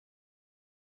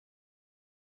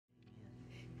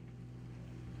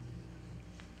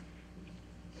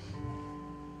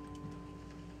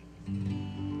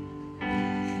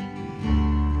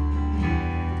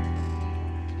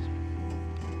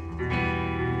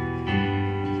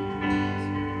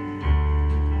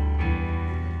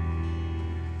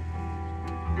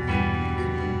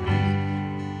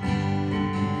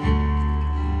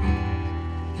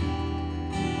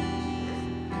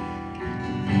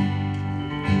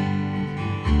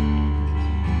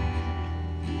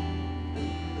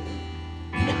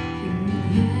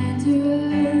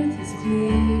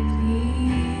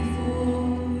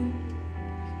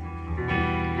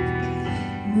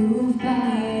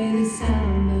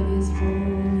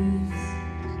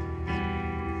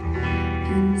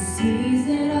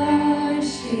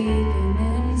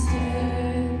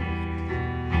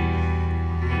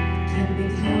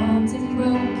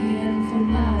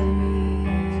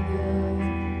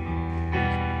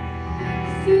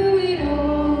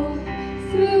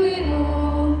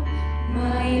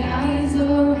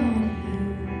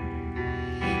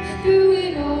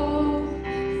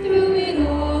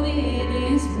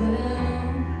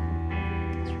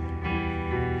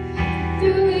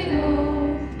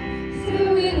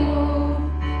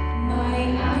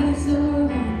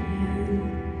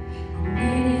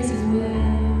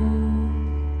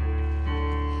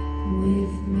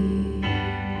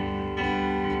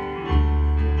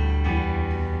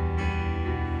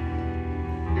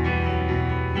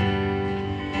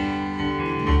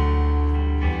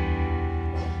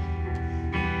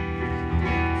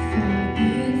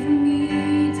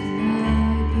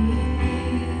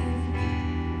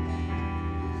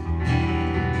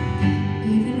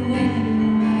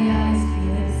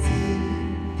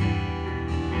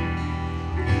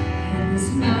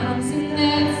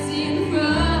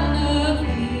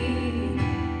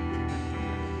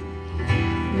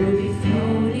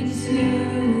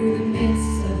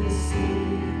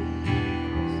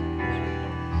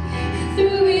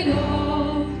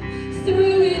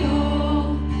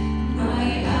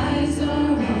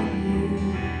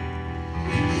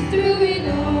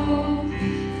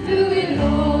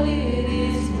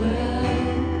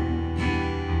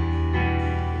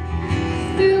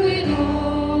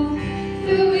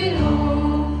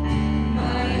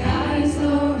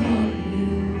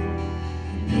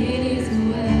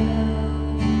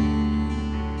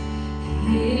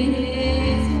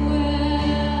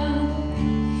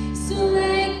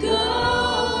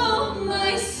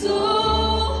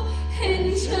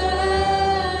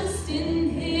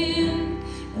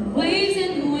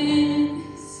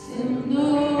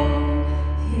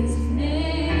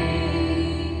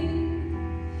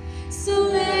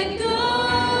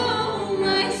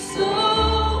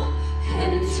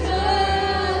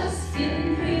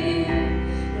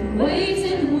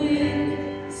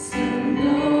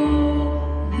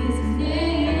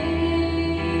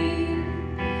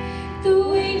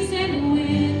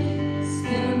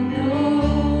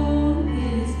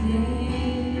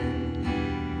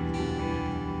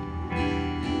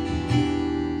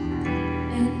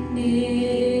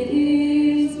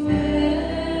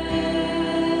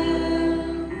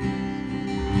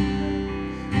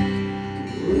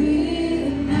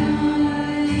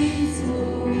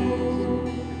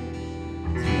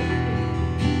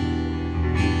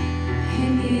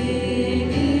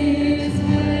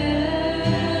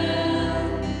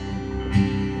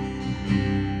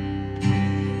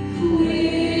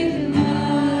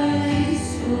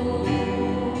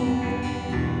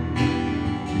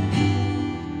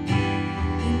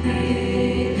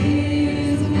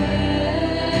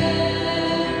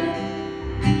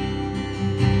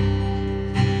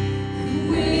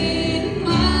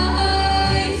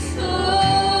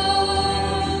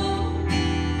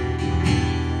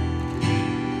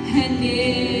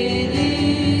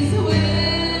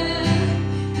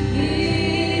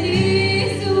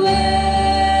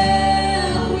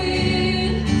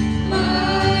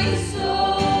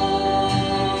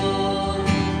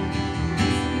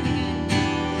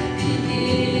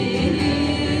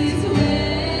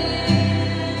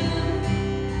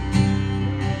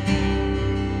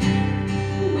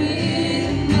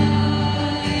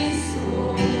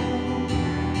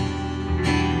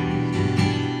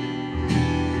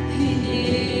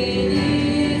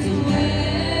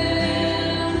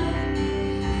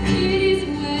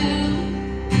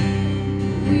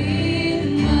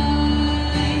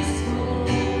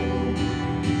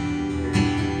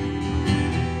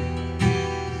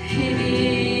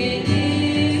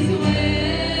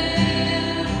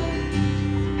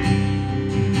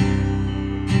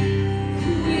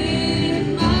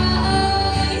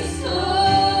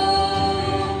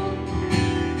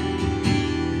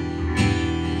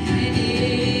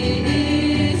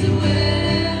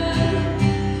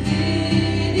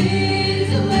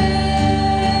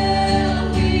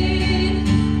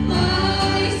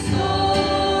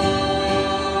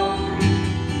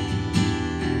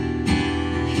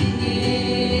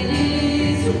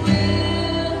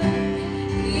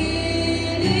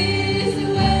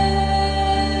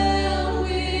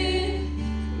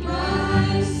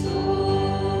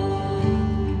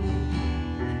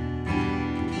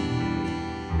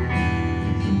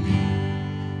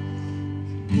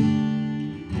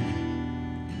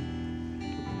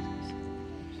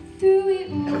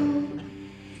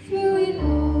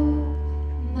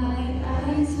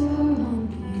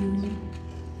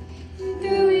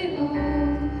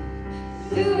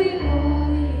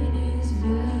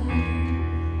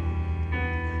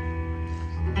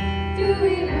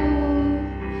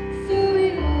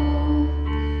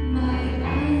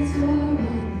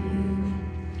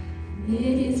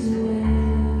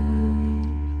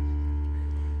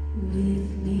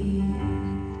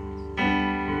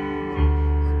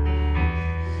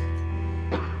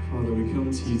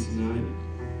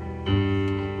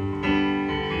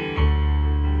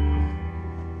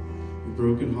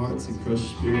Broken hearts and crushed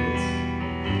spirits.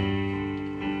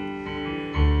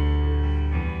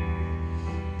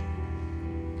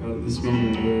 God, at this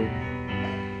moment we're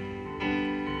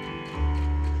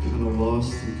kind of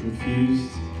lost and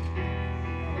confused.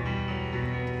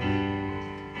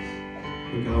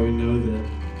 But God, we know that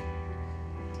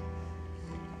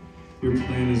your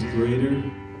plan is greater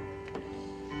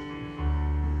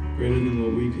than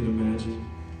what we could imagine.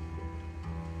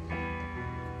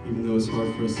 Even though it's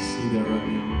hard for us to see that right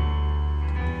now.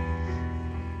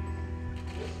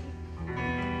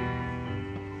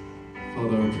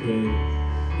 Father, I pray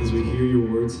as we hear your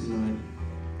words tonight,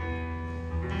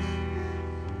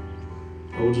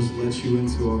 we'll just let you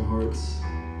into our hearts.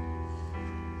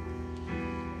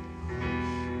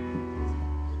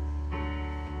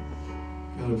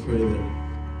 God, I pray that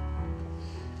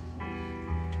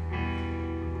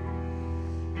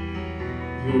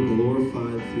you are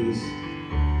glorified through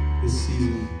this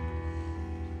season.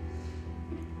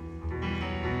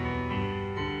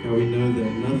 God, we know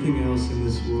that nothing else in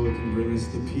this world can bring us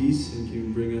the peace and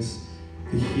can bring us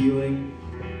the healing.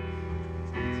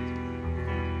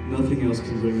 Nothing else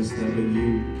can bring us that but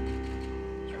you.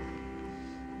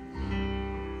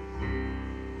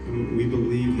 And we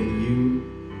believe that you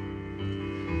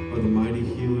are the mighty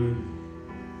healer.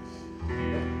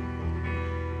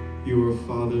 You are a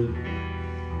Father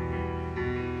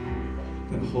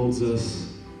that holds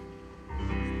us.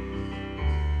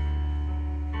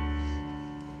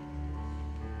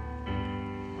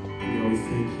 And God, we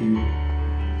thank you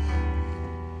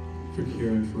for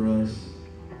caring for us,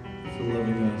 for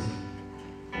loving us.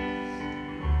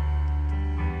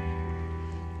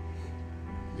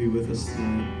 Be with us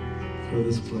tonight. Fill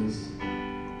this place.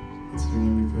 It's in your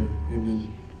name we pray.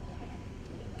 Amen.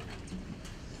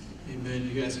 Amen.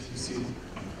 You guys can be seated.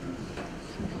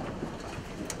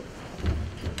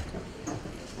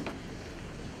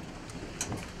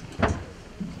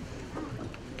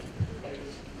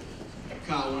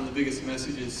 Kyle, one of the biggest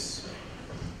messages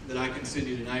that I can send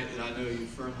you tonight that I know you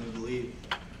firmly believe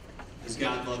is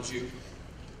God loves you.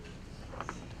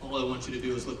 All I want you to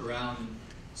do is look around and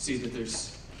see that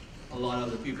there's a lot of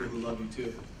other people who love you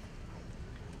too.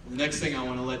 The next thing I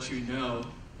want to let you know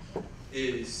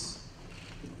is,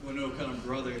 you want to know what kind of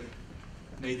brother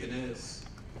Nathan is,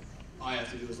 all I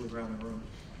have to do is look around the room.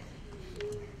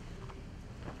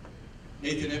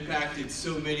 Nathan impacted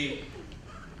so many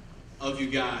of you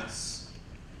guys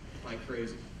like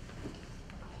crazy.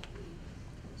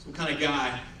 So what kind of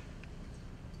guy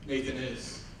Nathan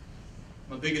is.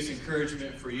 My biggest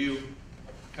encouragement for you,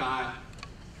 Kai,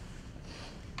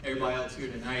 everybody else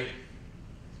here tonight,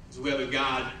 is we have a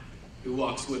God who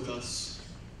walks with us.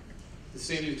 The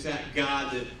same exact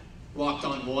God that walked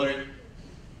on water,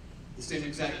 the same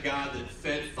exact God that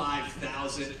fed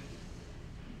 5,000,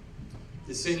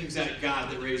 the same exact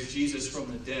God that raised Jesus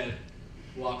from the dead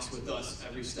walks with us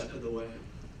every step of the way.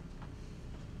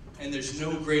 And there's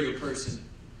no greater person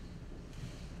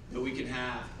that we can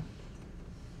have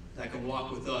that can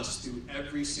walk with us through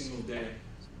every single day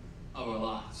of our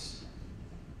lives.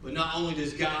 But not only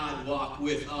does God walk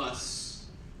with us,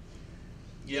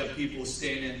 you have people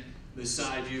standing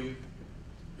beside you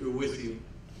who are with you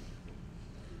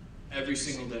every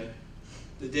single day.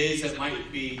 The days that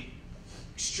might be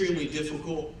extremely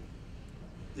difficult,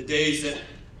 the days that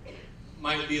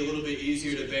might be a little bit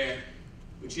easier to bear,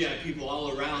 but you have people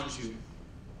all around you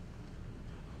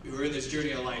who are in this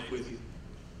journey of life with you.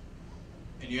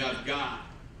 And you have God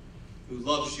who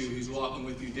loves you, who's walking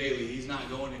with you daily. He's not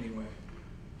going anywhere.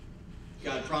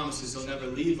 God promises he'll never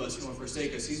leave us nor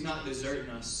forsake us. He's not deserting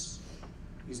us.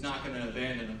 He's not going to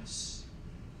abandon us.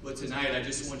 But tonight, I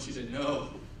just want you to know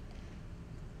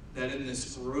that in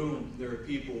this room, there are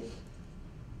people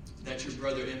that your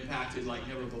brother impacted like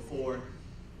never before.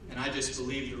 And I just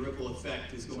believe the ripple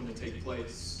effect is going to take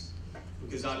place.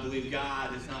 Because I believe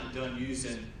God is not done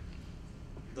using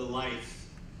the life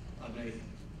of Nathan.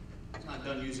 He's not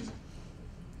done using it.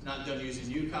 He's not done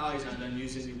using you, Kyle. He's not done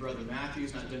using your brother Matthew.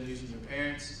 He's not done using your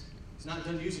parents. He's not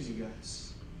done using you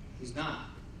guys. He's not.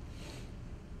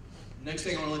 Next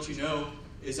thing I want to let you know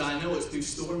is I know it's through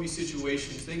stormy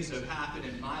situations, things that have happened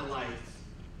in my life,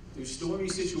 through stormy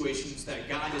situations that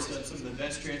God has done some of the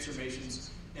best transformations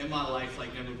in my life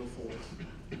like never before.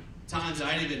 Times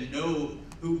I didn't even know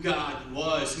who God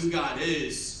was, who God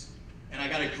is, and I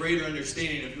got a greater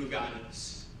understanding of who God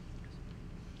is.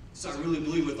 So I really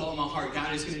believe with all my heart,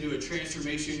 God is going to do a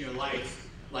transformation in your life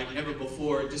like never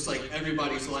before, just like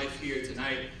everybody's life here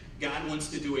tonight. God wants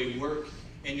to do a work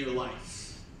in your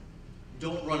life.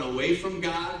 Don't run away from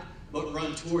God, but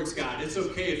run towards God. It's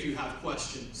okay if you have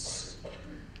questions.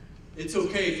 It's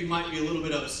okay if you might be a little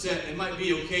bit upset. It might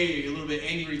be okay if you're a little bit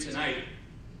angry tonight.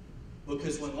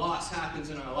 Because when loss happens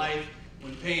in our life,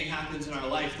 when pain happens in our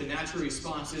life, the natural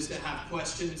response is to have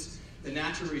questions. The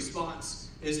natural response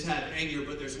is to have anger.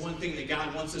 But there's one thing that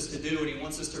God wants us to do, and he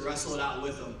wants us to wrestle it out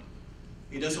with him.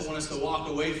 He doesn't want us to walk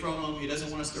away from him. He doesn't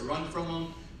want us to run from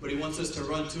him. But he wants us to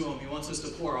run to him. He wants us to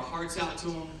pour our hearts out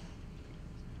to him.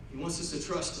 He wants us to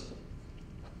trust him.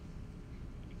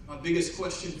 My biggest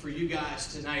question for you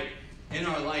guys tonight, in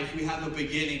our life, we have a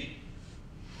beginning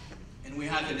and we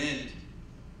have an end.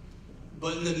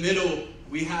 But in the middle,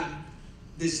 we have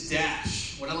this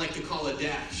dash, what I like to call a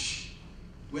dash.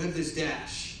 We have this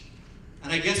dash.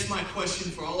 And I guess my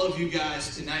question for all of you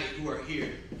guys tonight who are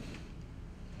here,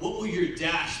 what will your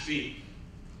dash be?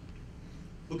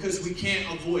 Because we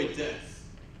can't avoid death.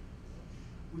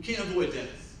 We can't avoid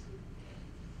death.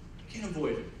 We can't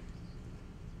avoid it.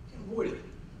 We can't avoid it.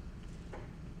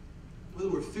 Whether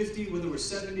we're 50, whether we're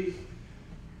 70,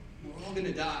 we're all going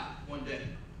to die one day.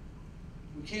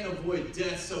 We can't avoid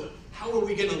death, so how are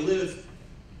we going to live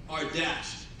our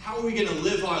dash? How are we going to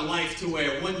live our life to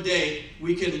where one day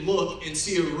we can look and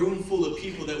see a room full of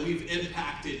people that we've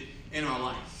impacted in our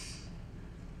life?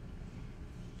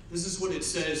 This is what it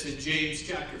says in James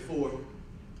chapter 4. Is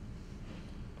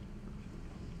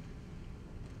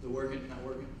it working? Not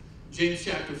working? James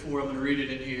chapter 4, I'm going to read it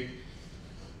in here.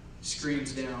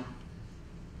 Screen's down.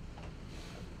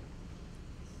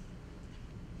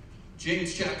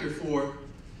 James chapter 4,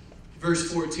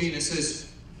 verse 14, it says,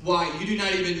 "Why, you do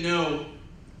not even know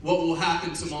what will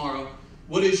happen tomorrow.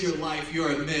 What is your life? You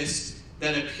are a mist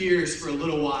that appears for a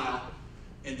little while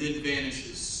and then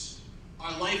vanishes."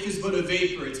 Our life is but a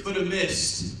vapor. It's but a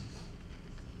mist.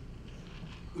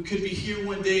 We could be here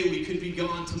one day. We could be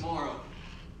gone tomorrow.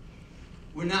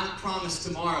 We're not promised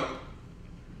tomorrow.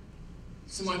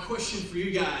 So my question for you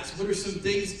guys, what are some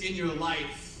things in your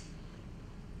life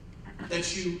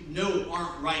that you know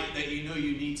aren't right, that you know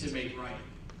you need to make right?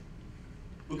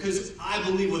 Because I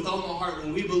believe with all my heart,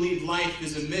 when we believe life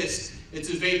is a mist, it's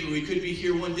a vapor, we could be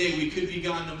here one day, we could be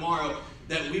gone tomorrow,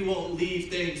 that we won't leave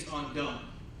things undone.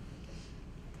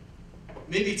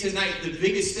 Maybe tonight, the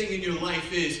biggest thing in your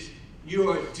life is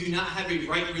you do not have a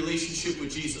right relationship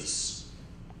with Jesus.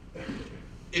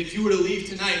 If you were to leave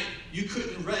tonight, you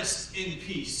couldn't rest in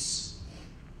peace.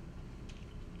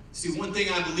 See, one thing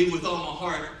I believe with all my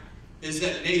heart is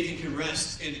that Nathan can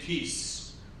rest in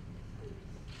peace.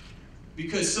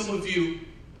 Because some of you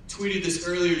tweeted this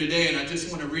earlier today, and I just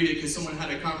want to read it because someone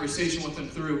had a conversation with him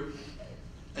through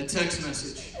a text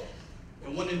message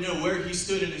and wanted to know where he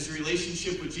stood in his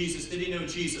relationship with Jesus. Did he know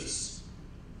Jesus?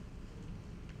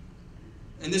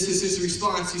 And this is his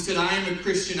response. He said, "I am a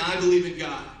Christian. I believe in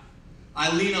God.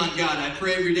 I lean on God. I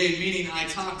pray every day," meaning I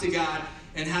talk to God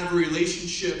and have a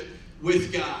relationship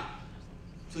with God.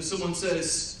 So someone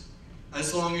says,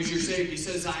 "As long as you're saved," he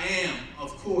says, "I am,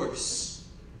 of course."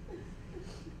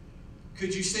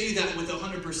 Could you say that with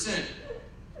 100%?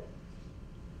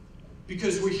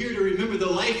 Because we're here to remember the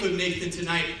life of Nathan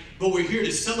tonight, but we're here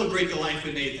to celebrate the life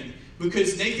of Nathan.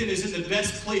 Because Nathan is in the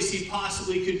best place he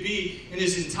possibly could be in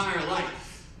his entire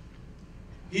life.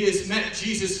 He has met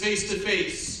Jesus face to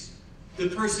face, the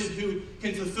person who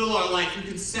can fulfill our life, who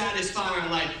can satisfy our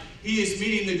life. He is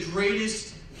meeting the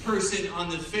greatest person on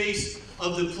the face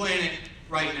of the planet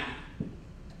right now.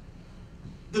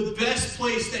 The best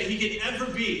place that he could ever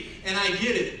be. And I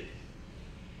get it.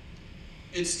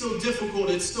 It's still difficult.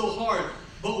 It's still hard.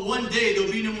 But one day there'll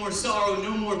be no more sorrow,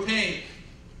 no more pain.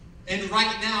 And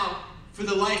right now, for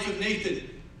the life of Nathan,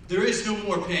 there is no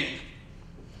more pain.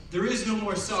 There is no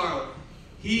more sorrow.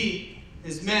 He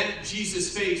has met Jesus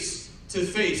face to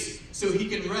face, so he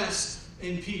can rest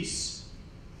in peace.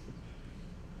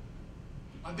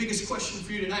 My biggest question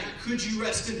for you tonight, could you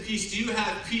rest in peace? Do you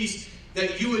have peace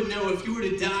that you would know if you were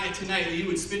to die tonight that you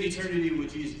would spend eternity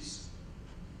with Jesus?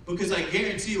 Because I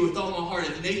guarantee you with all my heart,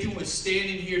 if Nathan was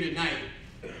standing here tonight,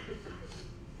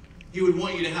 he would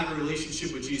want you to have a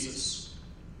relationship with Jesus.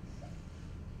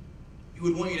 He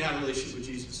would want you to have a relationship with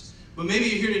Jesus. But maybe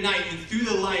you're here tonight and through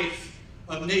the life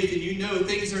of Nathan, you know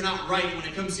things are not right when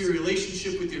it comes to your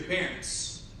relationship with your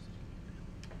parents.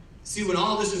 See, when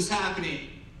all this was happening,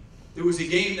 there was a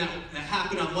game that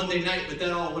happened on Monday night, but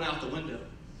that all went out the window.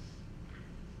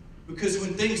 Because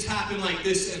when things happen like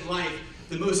this in life,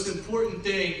 the most important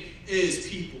thing is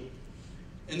people.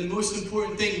 And the most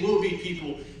important thing will be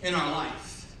people in our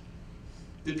life.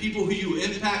 The people who you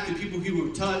impact, the people who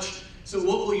you touch. So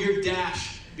what will your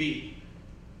dash be?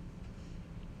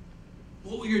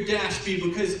 What will your dash be?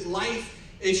 Because life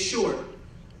is short.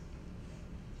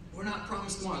 We're not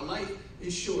promised tomorrow. Life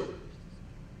is short.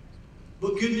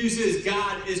 But good news is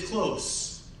God is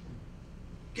close.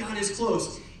 God is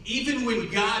close. Even when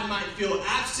God might feel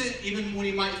absent, even when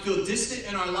he might feel distant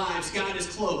in our lives, God is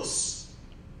close.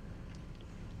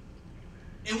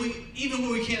 And even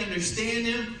when we can't understand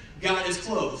him, God is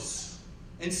close.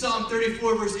 In Psalm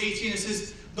 34, verse 18, it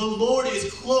says, "The Lord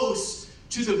is close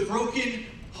to the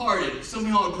brokenhearted." Some of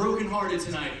y'all are brokenhearted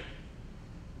tonight.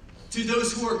 To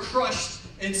those who are crushed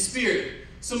in spirit.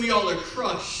 Some of y'all are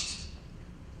crushed.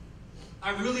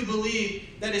 I really believe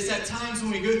that it's at times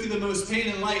when we go through the most pain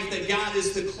in life that God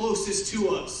is the closest to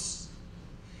us.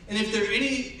 And if there's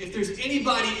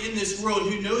anybody in this world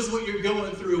who knows what you're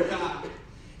going through, God,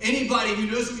 anybody who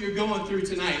knows what you're going through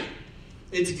tonight,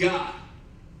 It's God.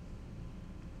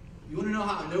 You want to know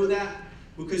how I know that?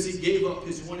 Because he gave up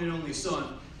his one and only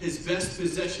son, his best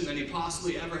possession that he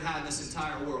possibly ever had in this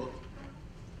entire world.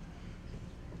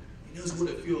 He knows what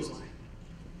it feels like.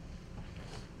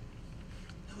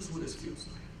 He knows what it feels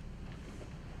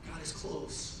like. God is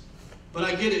close. But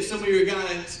I get it. Some of your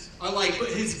guys are like, but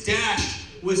his dash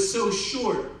was so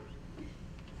short.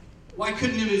 Why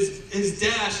couldn't his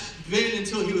dash been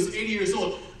until he was 80 years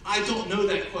old? I don't know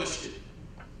that question.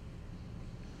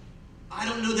 I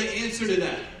don't know the answer to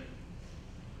that.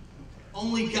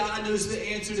 Only God knows the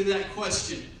answer to that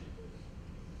question.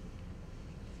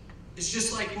 It's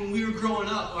just like when we were growing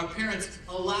up, our parents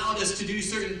allowed us to do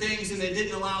certain things and they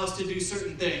didn't allow us to do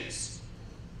certain things.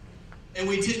 And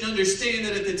we didn't understand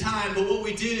that at the time, but what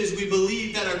we did is we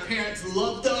believed that our parents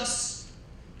loved us,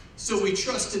 so we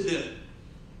trusted them.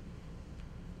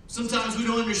 Sometimes we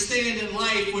don't understand in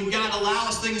life when God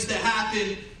allows things to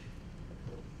happen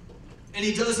and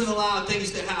he doesn't allow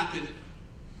things to happen.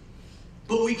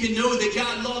 But we can know that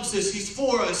God loves us, he's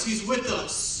for us, he's with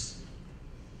us.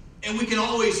 And we can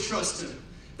always trust him,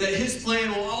 that his plan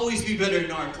will always be better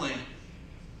than our plan.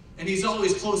 And he's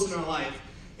always close in our life.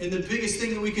 And the biggest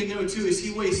thing that we can know too is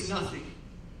he wastes nothing.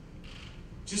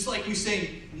 Just like we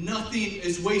say, nothing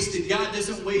is wasted. God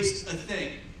doesn't waste a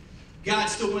thing. God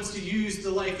still wants to use the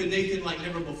life of Nathan like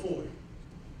never before.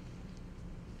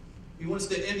 He wants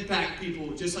to impact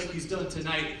people just like he's done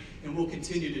tonight and will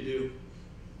continue to do.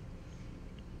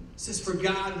 It says, for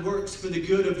God works for the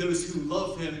good of those who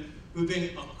love him, who have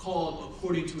been called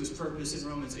according to his purpose in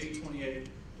Romans 8:28.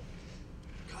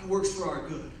 God works for our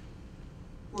good.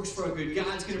 Works for our good.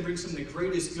 God's going to bring some of the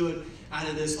greatest good out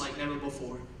of this like never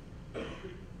before.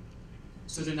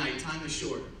 So tonight, time is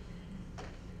short.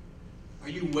 Are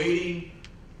you waiting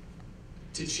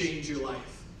to change your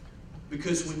life?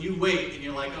 Because when you wait and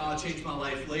you're like, oh, I'll change my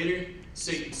life later,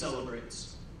 Satan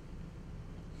celebrates.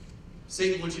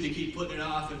 Satan wants you to keep putting it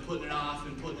off and putting it off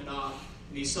and putting it off.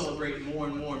 And he's celebrating more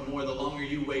and more and more the longer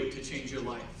you wait to change your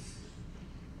life.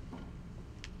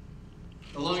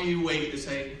 The longer you wait to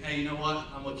say, hey, you know what?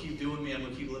 I'm going to keep doing me. I'm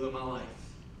going to keep living my life.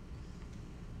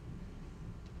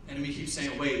 And we keep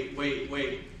saying, wait, wait,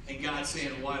 wait. And God's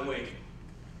saying, why wait?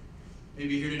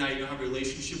 Maybe here tonight you don't have a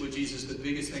relationship with Jesus. The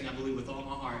biggest thing I believe with all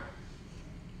my heart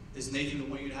is Nathan, I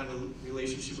want you to have a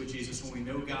relationship with Jesus. When we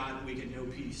know God, we can know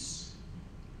peace.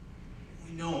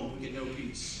 When we know him, we can know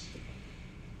peace.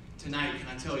 Tonight, can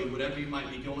I tell you, whatever you might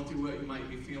be going through, what you might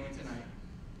be feeling tonight,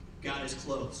 God is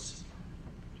close.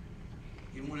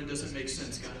 Even when it doesn't make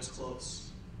sense, God is close.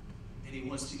 And he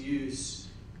wants to use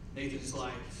Nathan's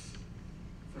life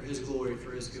for his glory,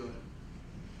 for his good.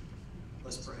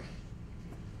 Let's pray.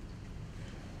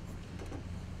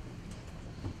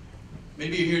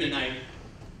 Maybe you're here tonight,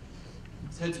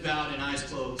 heads bowed and eyes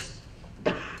closed.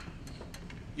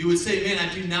 You would say, man,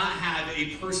 I do not have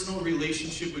a personal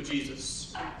relationship with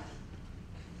Jesus.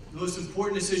 The most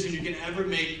important decision you can ever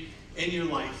make in your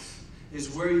life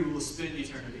is where you will spend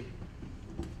eternity.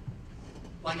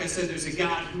 Like I said, there's a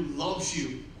God who loves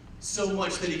you so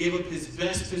much that he gave up his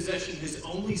best possession, his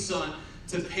only son,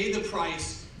 to pay the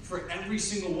price for every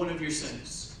single one of your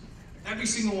sins. Every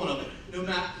single one of them. No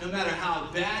matter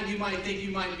how bad you might think you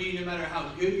might be, no matter how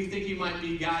good you think you might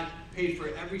be, God paid for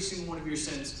every single one of your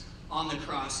sins on the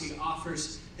cross. He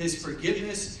offers his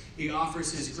forgiveness. He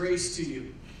offers his grace to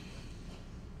you.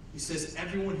 He says,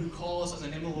 everyone who calls on the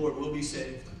name of the Lord will be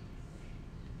saved.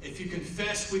 If you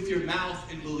confess with your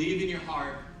mouth and believe in your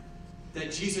heart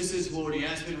that Jesus is Lord, he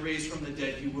has been raised from the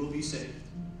dead, you will be saved.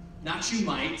 Not you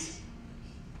might,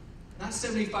 not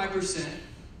 75%,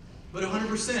 but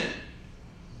 100%.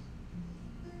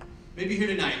 Maybe here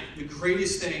tonight, the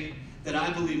greatest thing that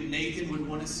I believe Nathan would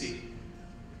want to see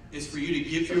is for you to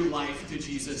give your life to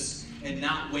Jesus and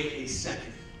not wait a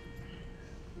second.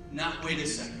 Not wait a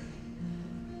second.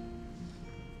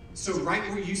 So right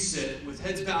where you sit, with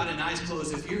heads bowed and eyes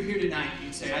closed, if you're here tonight and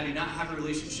you say, I do not have a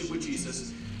relationship with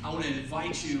Jesus, I want to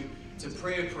invite you to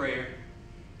pray a prayer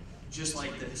just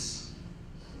like this.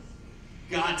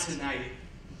 God, tonight,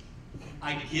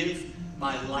 I give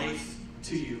my life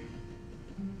to you.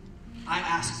 I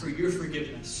ask for your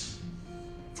forgiveness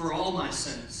for all my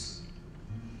sins.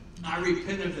 I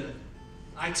repent of them.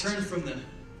 I turn from them.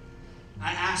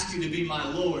 I ask you to be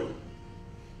my Lord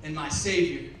and my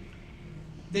Savior.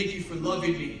 Thank you for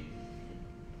loving me,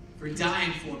 for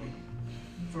dying for me,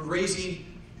 for raising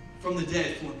from the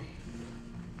dead for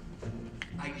me.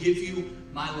 I give you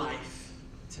my life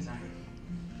tonight.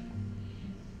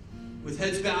 With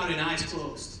heads bowed and eyes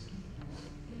closed,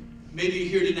 maybe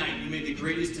here tonight you made the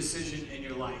greatest decision in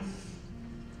your life.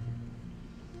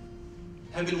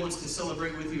 Heaven wants to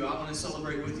celebrate with you. I want to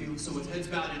celebrate with you. So with heads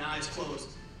bowed and eyes closed,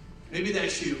 maybe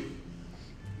that's you.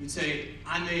 You'd say,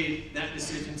 I made that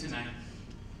decision tonight.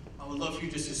 I would love for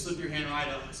you just to slip your hand right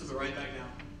up, slip it right back down.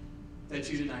 That's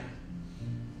you tonight.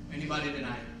 Anybody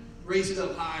tonight? Raise it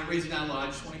up high, raise it down low. I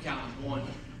just want to count them. 1.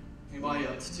 Anybody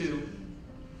else? 2.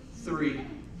 3.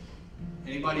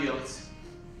 Anybody else?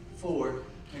 4.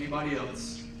 Anybody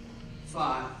else?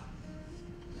 5.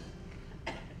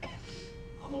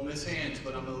 I'm going to miss hands,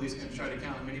 but I'm at least going to try to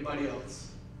count them. Anybody else?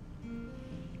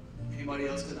 Anybody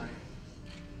else tonight?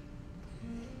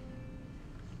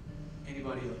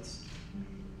 Anybody else?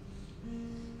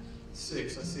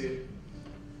 6, I see it.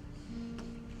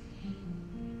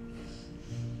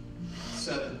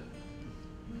 7.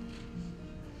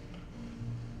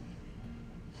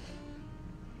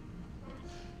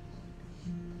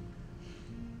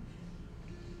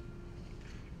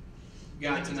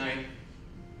 God, tonight,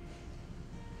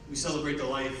 we celebrate the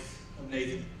life of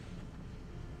Nathan.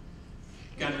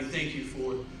 God, we thank you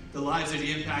for the lives that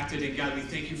he impacted, and God, we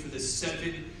thank you for the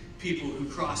 7 people who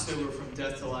crossed over from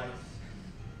death to life.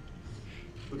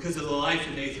 Because of the life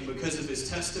of Nathan, because of his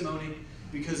testimony,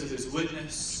 because of his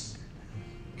witness,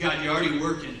 God, you're already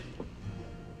working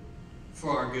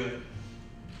for our good.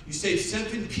 You saved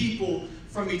 7 people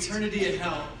from eternity in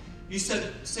hell. You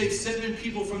saved 7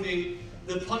 people from the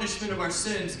punishment of our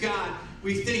sins. God,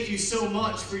 we thank you so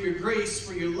much for your grace,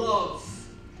 for your love.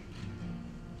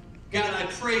 God, I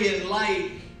pray in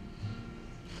light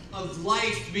of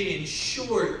life being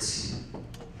short,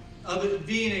 of it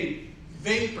being a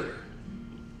vapor,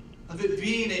 of it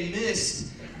being a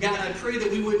mist, God, I pray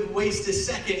that we wouldn't waste a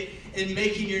second in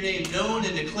making your name known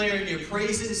and declaring your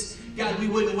praises. God, we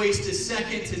wouldn't waste a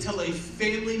second to tell a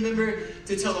family member,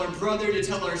 to tell our brother, to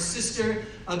tell our sister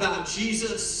about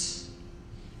Jesus.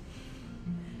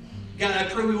 God, I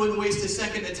pray we wouldn't waste a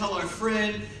second to tell our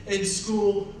friend in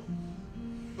school.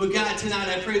 But God, tonight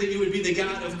I pray that you would be the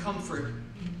God of comfort.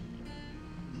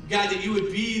 God, that you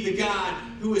would be the God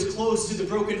who is close to the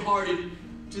brokenhearted,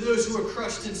 to those who are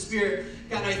crushed in spirit.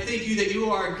 God, I thank you that you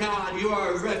are God, you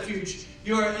are a refuge,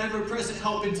 you are an ever-present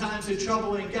help in times of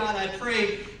trouble. And God, I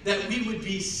pray that we would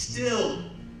be still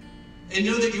and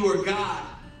know that you are God,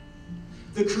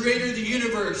 the creator of the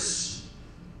universe,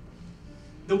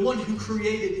 the one who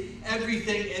created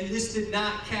everything, and this did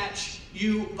not catch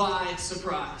you by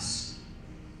surprise.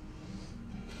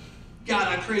 God,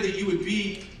 I pray that you would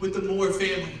be with the Moore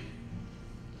family.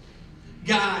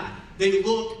 God, they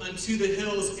look unto the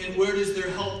hills, and where does their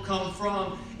help come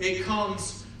from? It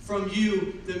comes from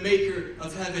you, the maker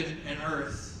of heaven and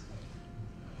earth.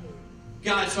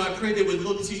 God, so I pray they would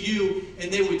look to you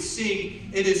and they would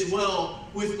sing, "It is well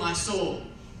with my soul."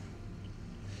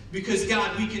 Because,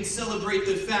 God, we can celebrate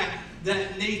the fact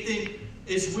that Nathan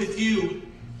is with you.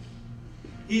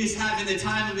 He is having the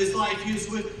time of his life. He is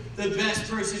with the best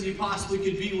person he possibly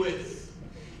could be with.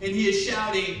 And he is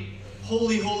shouting,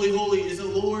 "Holy, holy, holy is the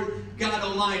Lord God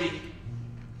Almighty."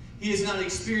 He is not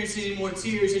experiencing any more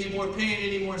tears, any more pain,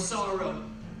 any more sorrow.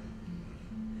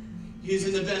 He is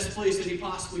in the best place that he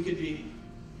possibly could be.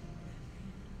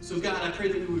 So, God, I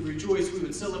pray that we would rejoice, we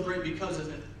would celebrate because of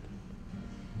it.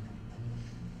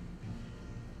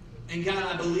 And God,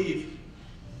 I believe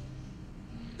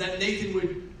that Nathan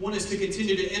would want us to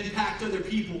continue to impact other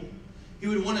people. He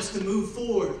would want us to move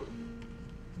forward.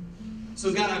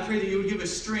 So God, I pray that you would give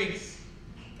us strength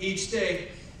each day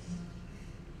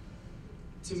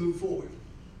to move forward.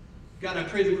 God, I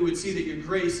pray that we would see that your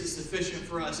grace is sufficient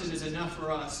for us and is enough for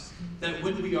us. That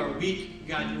when we are weak,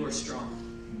 God, you are strong.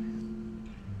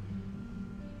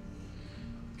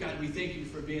 God, we thank you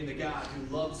for being the God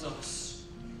who loves us,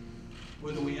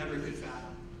 whether we ever could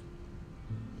fathom.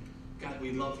 God,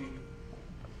 we love you.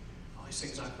 All these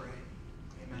things I pray.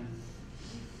 Amen.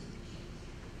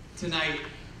 Tonight,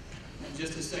 in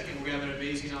just a second, we have an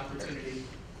amazing opportunity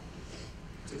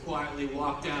to quietly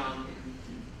walk down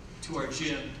to our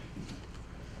gym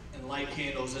and light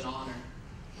candles in honor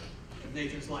of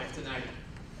Nathan's life tonight.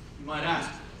 You might ask,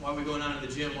 why are we going down to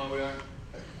the gym? Why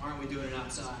aren't we doing it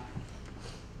outside?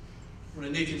 One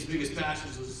of Nathan's biggest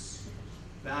passions was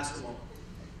basketball.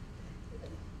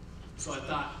 So I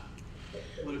thought,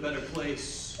 what a better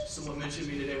place, someone mentioned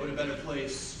me today, what a better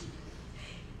place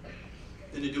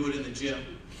than to do it in the gym,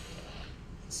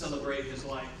 celebrate his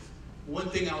life. One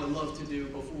thing I would love to do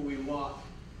before we walk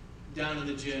down to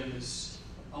the gym is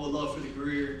I would love for the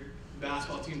Greer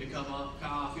basketball team to come up.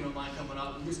 Kyle, if you don't mind coming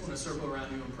up, we just want to circle around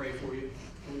you and pray for you.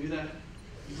 Can we do that?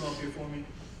 You come up here for me.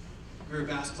 Greer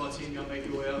basketball team, y'all make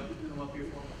your way up. Come up here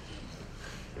for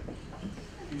me.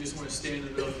 You just want to stand in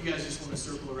the middle. If you guys just want to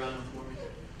circle around them for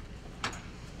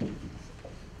me.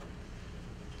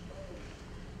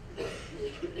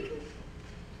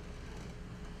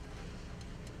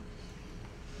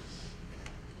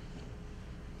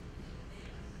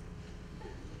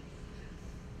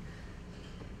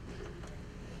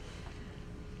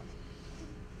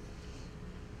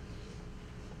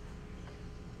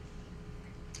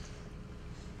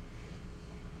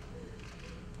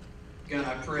 God,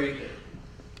 I pray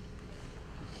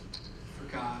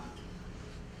for God.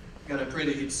 God, I pray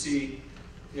that he'd see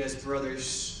he has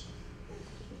brothers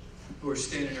who are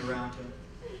standing around him.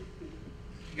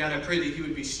 God, I pray that he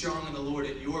would be strong in the Lord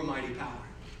in your mighty power.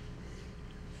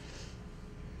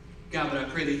 God, but I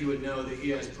pray that he would know that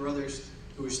he has brothers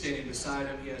who are standing beside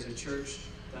him. He has a church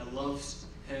that loves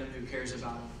him, who cares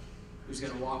about him, who's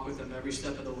going to walk with him every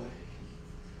step of the way.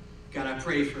 God, I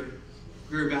pray for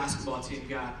Greer basketball team.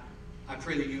 God, I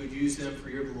pray that you would use them for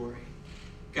your glory.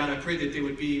 God, I pray that they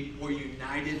would be more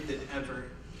united than ever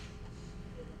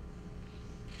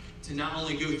to not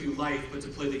only go through life, but to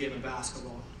play the game of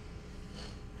basketball.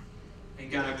 And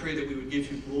God, I pray that we would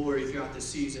give you glory throughout the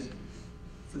season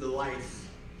for the life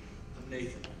of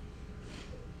Nathan.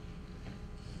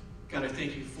 God, I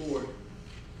thank you for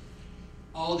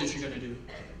all that you're going to do.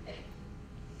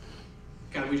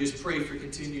 God, we just pray for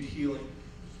continued healing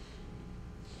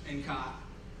in God.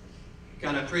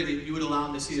 God, I pray that you would allow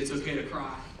him to see that it's okay to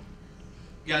cry.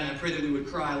 God, and I pray that we would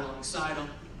cry alongside him.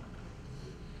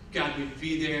 God, we'd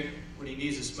be there when he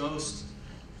needs us most.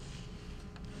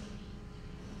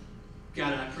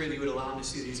 God, and I pray that you would allow him to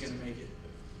see that he's going to make it.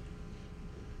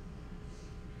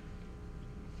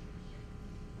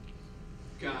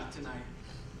 God, tonight,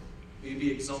 may you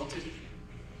be exalted.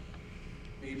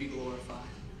 May you be glorified.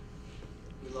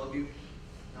 We love you.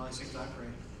 In all these things I pray.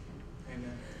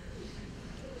 Amen.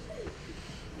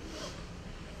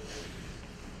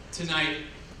 Tonight,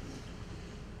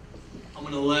 I'm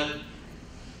going to let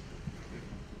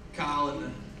Kyle and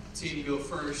the team go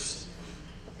first.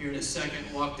 Here in a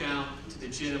second, walk down to the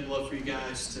gym. Love for you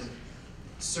guys to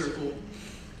circle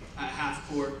at half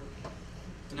court.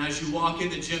 And as you walk in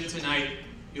the gym tonight,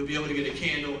 you'll be able to get a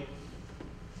candle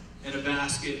and a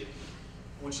basket.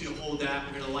 I want you to hold that.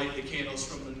 We're going to light the candles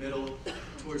from the middle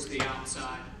towards the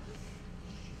outside.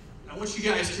 And I want you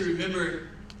guys to remember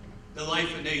the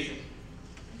life of Nathan.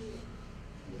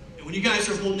 And when you guys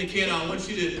are holding the candle, I want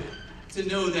you to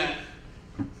know that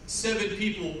 7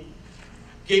 people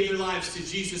gave their lives to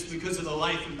Jesus because of the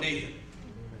life of Nathan.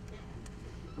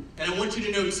 And I want you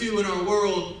to know, too, in our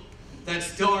world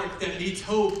that's dark, that needs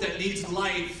hope, that needs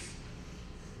life,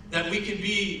 that we can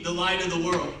be the light of the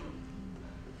world.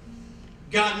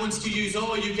 God wants to use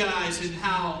all you guys and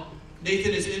how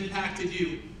Nathan has impacted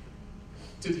you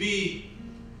to be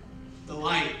the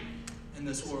light in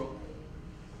this world.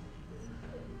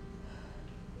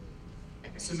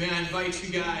 So may I invite you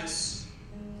guys,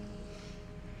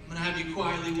 I'm going to have you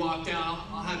quietly walk down.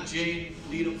 I'll have Jane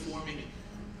lead them for me.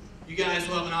 You guys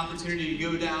will have an opportunity to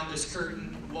go down this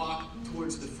curtain, walk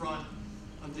towards the front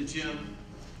of the gym.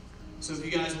 So if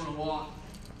you guys want to walk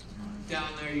down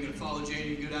there, you can follow Jane.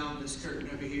 You can go down this curtain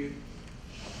over here.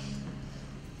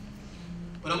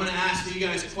 But I'm going to ask that you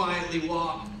guys quietly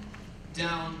walk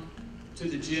down to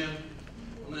the gym.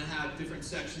 I'm going to have different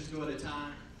sections go at a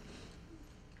time.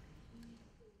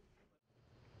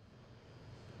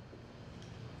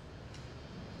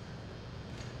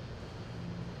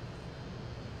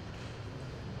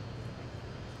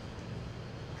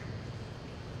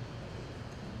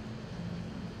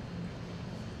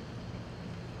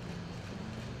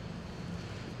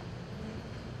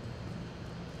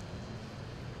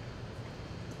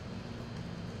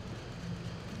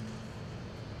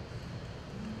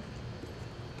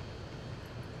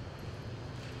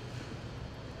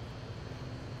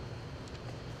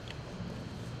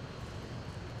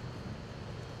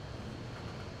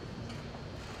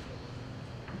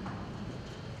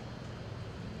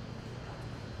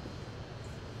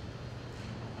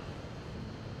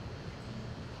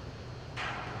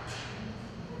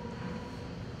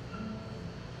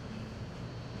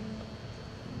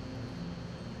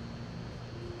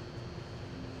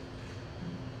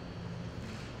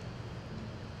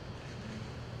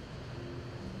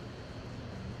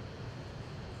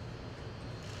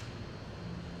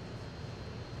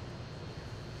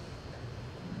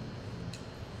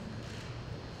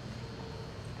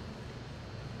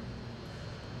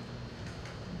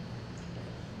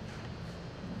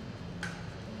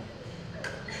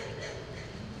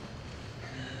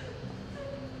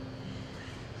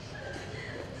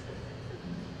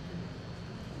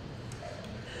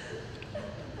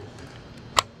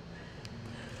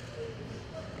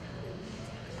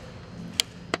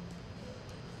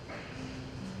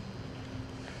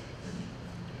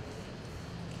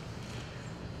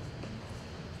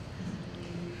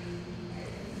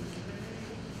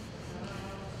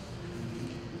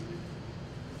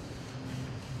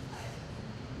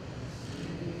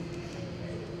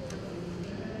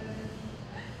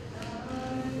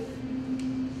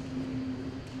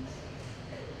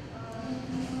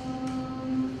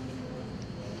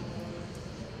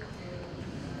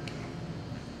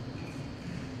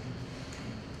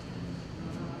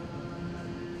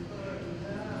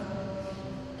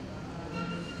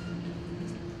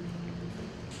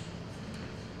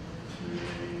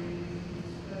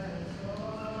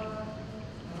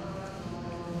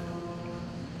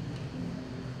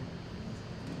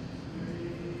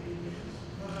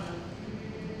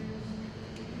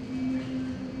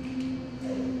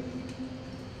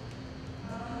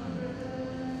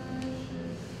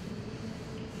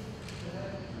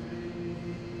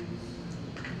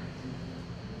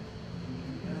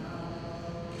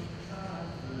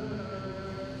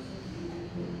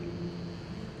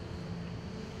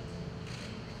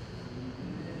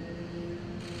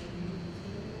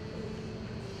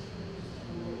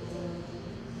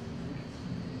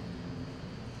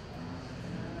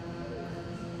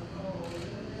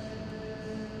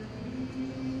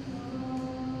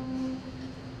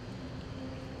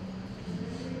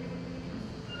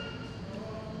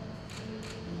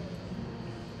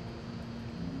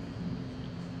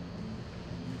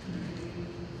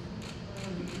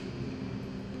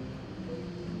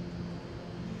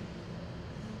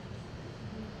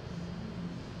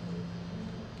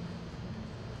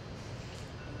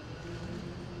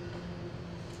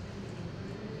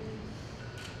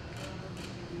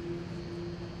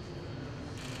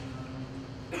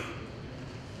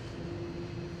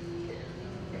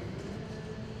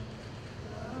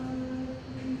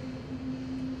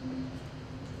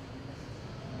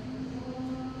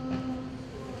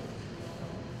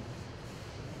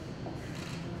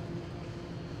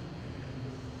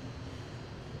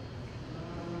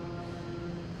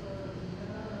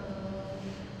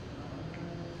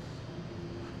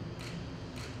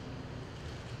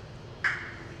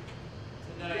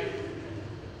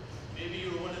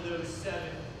 7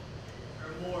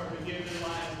 or more who gave their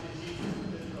lives to Jesus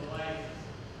because of the life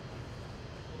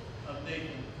of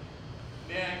Nathan.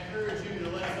 May I encourage you to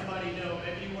let somebody know.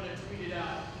 Maybe you want to tweet it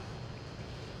out.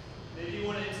 Maybe you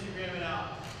want to Instagram it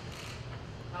out.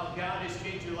 How God has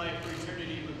changed your life for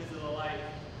eternity because of the life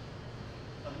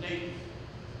of Nathan.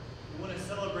 We want to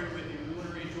celebrate with you. We want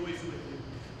to rejoice with you.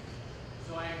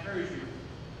 So I encourage you,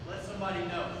 let somebody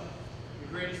know the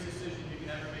greatest decision you can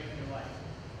ever make in your life.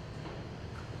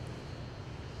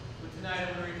 But tonight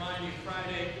I want to remind you,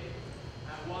 Friday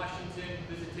at Washington,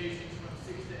 visitations from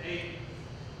 6 to 8.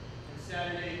 And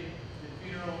Saturday, the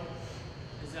funeral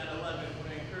is at 11. I want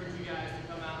to encourage you guys to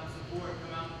come out and support.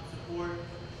 Come out and support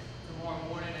tomorrow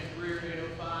morning at Greer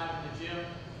 805 in the gym.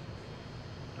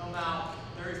 Come out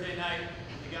Thursday night.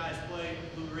 The guys play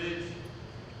Blue Ridge.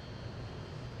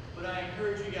 But I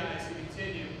encourage you guys to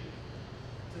continue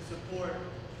to support,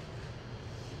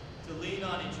 to lean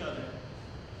on each other,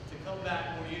 to come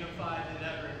back more unified than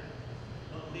ever,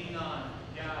 but lean on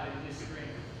God and His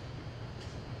strength.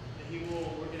 That He will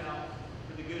work it out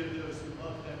for the good of those who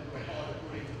love Him and are called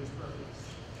according to His purpose.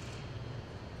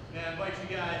 May I invite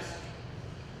you guys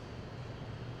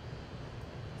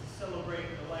to celebrate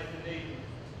the life of Nathan.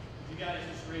 Would you guys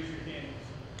just raise your hands?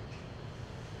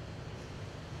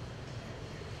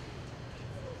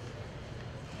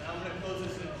 And I'm going to close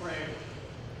this in prayer.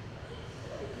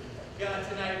 God,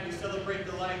 tonight we celebrate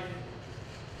the life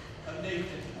of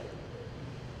Nathan.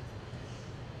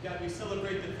 God, we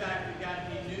celebrate the fact that,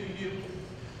 God, he knew you,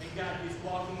 and God, he's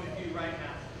walking with you right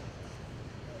now.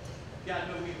 God,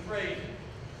 but we pray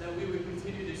that we would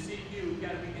continue to seek you.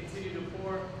 God, we continue to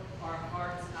pour our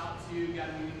hearts out to you. God,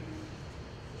 we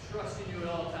trust in you at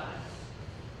all times.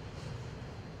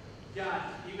 God,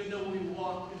 even though we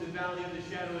walk through the valley of the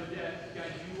shadow of death, God,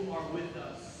 you are with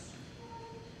us.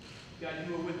 God,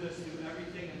 you are with us through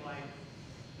everything in life.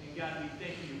 And God, we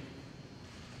thank you.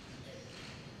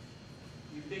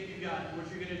 We thank you, God, for what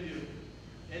you're going to do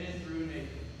in and through Nathan.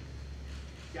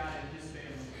 God, and his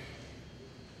family.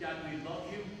 God, we love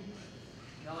you.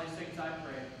 In all these things I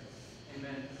pray.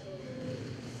 Amen.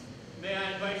 May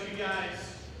I invite you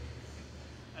guys,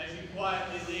 as you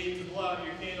quietly leave, to blow out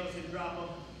your candles and drop them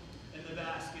in the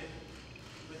basket.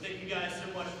 But thank you guys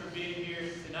so much for being here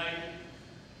tonight.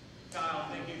 Kyle,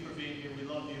 thank you for being here. We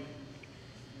love you.